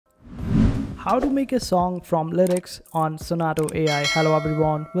How to make a song from lyrics on Sonauto AI. Hello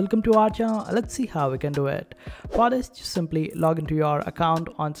everyone, welcome to our channel. Let's see how we can do it. For this, just simply log into your account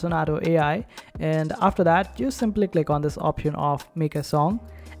on Sonauto AI, and after that just simply click on this option of make a song,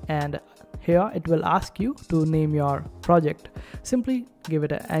 and here it will ask you to name your project. Simply give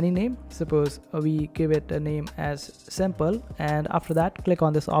it any name. Suppose we give it a name as simple, and after that click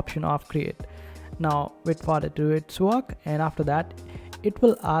on this option of create. Now wait for it to do its work, and after that it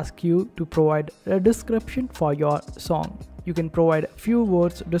will ask you to provide a description for your song. You can provide a few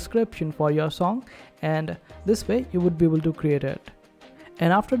words description for your song, and this way you would be able to create it.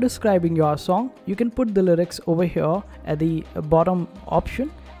 And after describing your song, you can put the lyrics over here at the bottom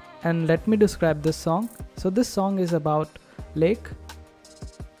option. And let me describe this song. So this song is about lake.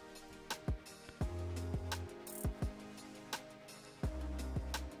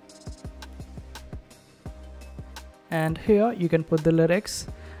 And here you can put the lyrics.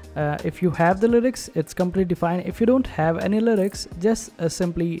 If you have the lyrics, it's completely fine. If you don't have any lyrics, just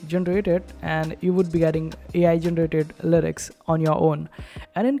simply generate it, and you would be getting AI generated lyrics on your own.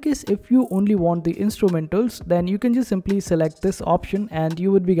 And in case if you only want the instrumentals, then you can just simply select this option and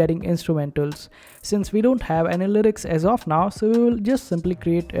you would be getting instrumentals. Since we don't have any lyrics as of now, so we will just simply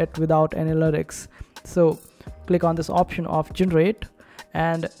create it without any lyrics. So click on this option of generate,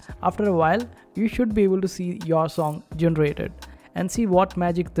 and after a while you should be able to see your song generated, and see what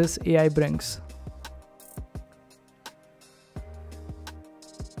magic this AI brings.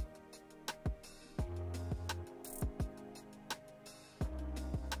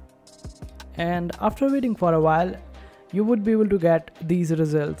 And after waiting for a while, you would be able to get these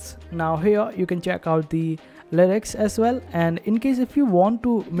results. Now here you can check out the lyrics as well, and in case if you want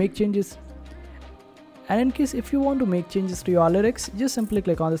to make changes to your lyrics, just simply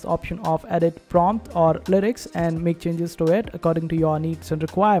click on this option of edit prompt or lyrics and make changes to it according to your needs and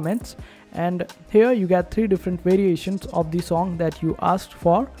requirements. And here you get 3 different variations of the song that you asked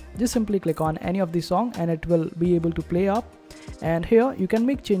for. Just simply click on any of the song and it will be able to play up. And here you can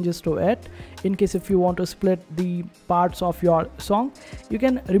make changes to it. In case if you want to split the parts of your song, you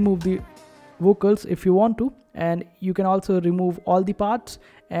can remove the vocals if you want to, and you can also remove all the parts.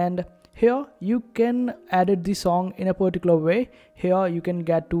 And here you can edit the song in a particular way. Here you can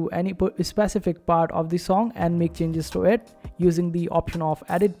get to any specific part of the song and make changes to it using the option of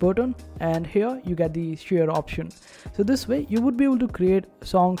edit button, and here you get the share option. So this way you would be able to create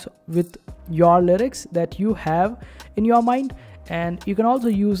songs with your lyrics that you have in your mind, and you can also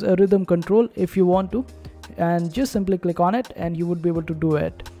use a rhythm control if you want to, and just simply click on it and you would be able to do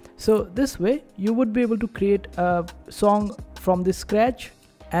it. So this way you would be able to create a song from the scratch,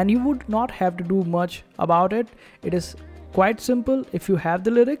 and you would not have to do much about it. It is quite simple. If you have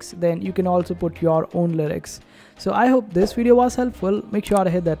the lyrics, then you can also put your own lyrics. So I hope this video was helpful. Make sure to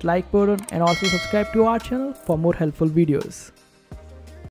hit that like button and also subscribe to our channel for more helpful videos.